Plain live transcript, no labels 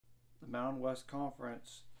Mountain West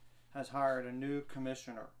Conference has hired a new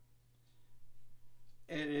commissioner.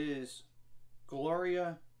 It is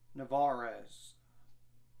Gloria Nevarez,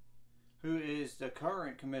 who is the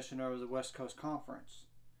current commissioner of the West Coast Conference.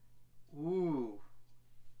 Ooh.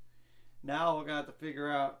 Now we're going to have to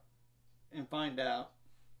figure out and find out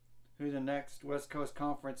who the next West Coast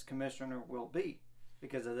Conference commissioner will be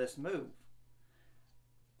because of this move.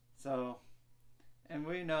 So, and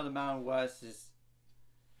we know the Mountain West is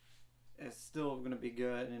still going to be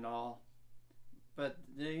good and all, but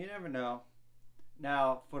you never know.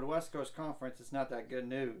 Now, for the West Coast Conference, it's not that good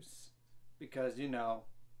news because, now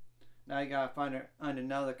you got to find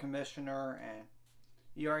another commissioner, and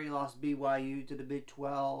you already lost BYU to the Big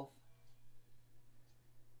 12.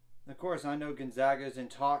 Of course, I know Gonzaga's in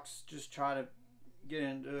talks, just try to get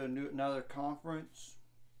into another conference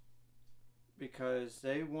because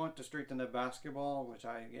they want to strengthen their basketball, which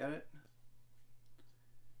I get it.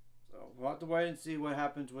 So we'll have to wait and see what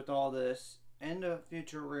happens with all this and the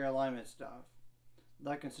future realignment stuff.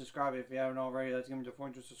 Like and subscribe if you haven't already. Let's get to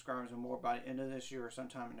 400 subscribers and more by the end of this year or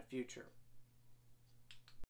sometime in the future.